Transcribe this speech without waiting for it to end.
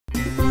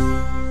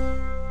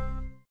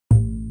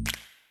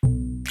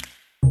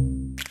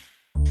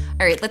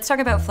All right, let's talk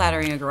about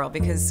flattering a girl,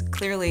 because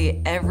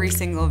clearly every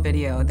single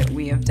video that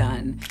we have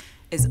done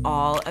is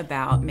all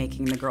about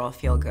making the girl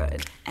feel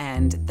good.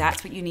 And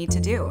that's what you need to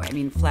do. I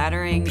mean,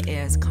 flattering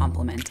is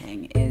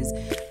complimenting, is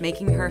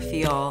making her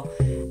feel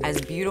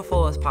as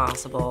beautiful as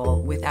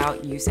possible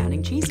without you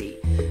sounding cheesy.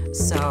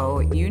 So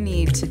you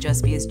need to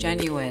just be as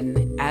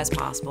genuine as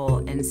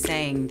possible in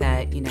saying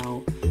that, you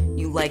know,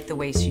 you like the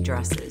way she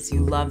dresses,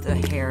 you love the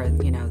hair,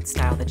 you know,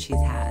 style that she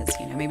has,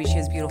 you know, maybe she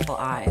has beautiful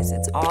eyes.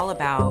 It's all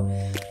about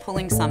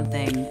pulling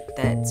something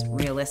that's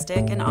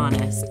realistic and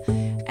honest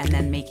and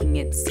then making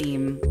it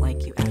seem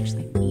like you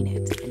actually mean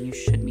it, and you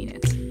should mean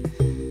it.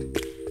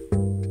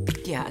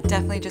 Yeah,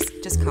 definitely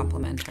just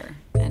compliment her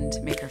and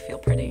make her feel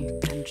pretty,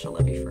 and she'll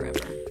love you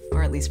forever,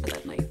 or at least for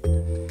that night.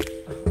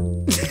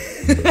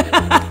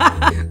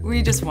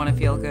 We just want to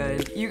feel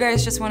good. You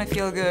guys just want to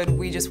feel good.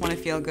 We just want to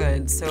feel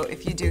good. So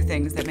if you do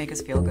things that make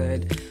us feel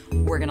good,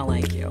 we're gonna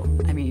like you.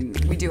 I mean,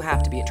 we do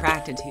have to be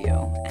attracted to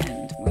you,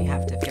 and we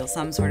have to feel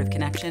some sort of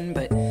connection,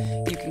 but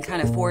you can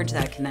kind of forge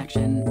that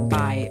connection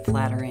by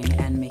flattering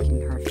and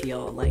making her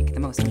feel like the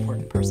most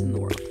important person in the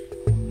world.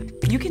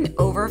 You can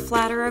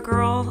over-flatter a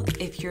girl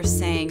if you're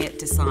saying it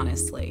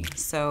dishonestly.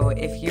 So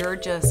if you're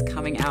just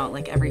coming out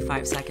like every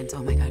 5 seconds,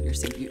 oh my God, you're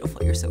so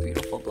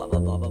beautiful, blah, blah,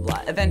 blah, blah,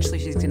 blah. Eventually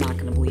she's not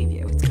gonna believe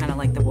you. It's kind of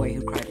like the boy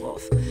who cried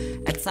wolf.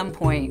 At some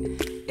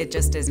point, it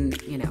just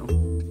isn't, you know,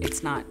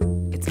 it's not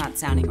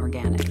sounding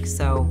organic.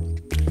 So,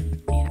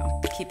 you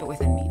know, keep it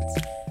within means.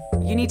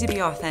 You need to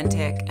be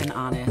authentic and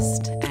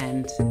honest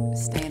and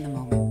stay in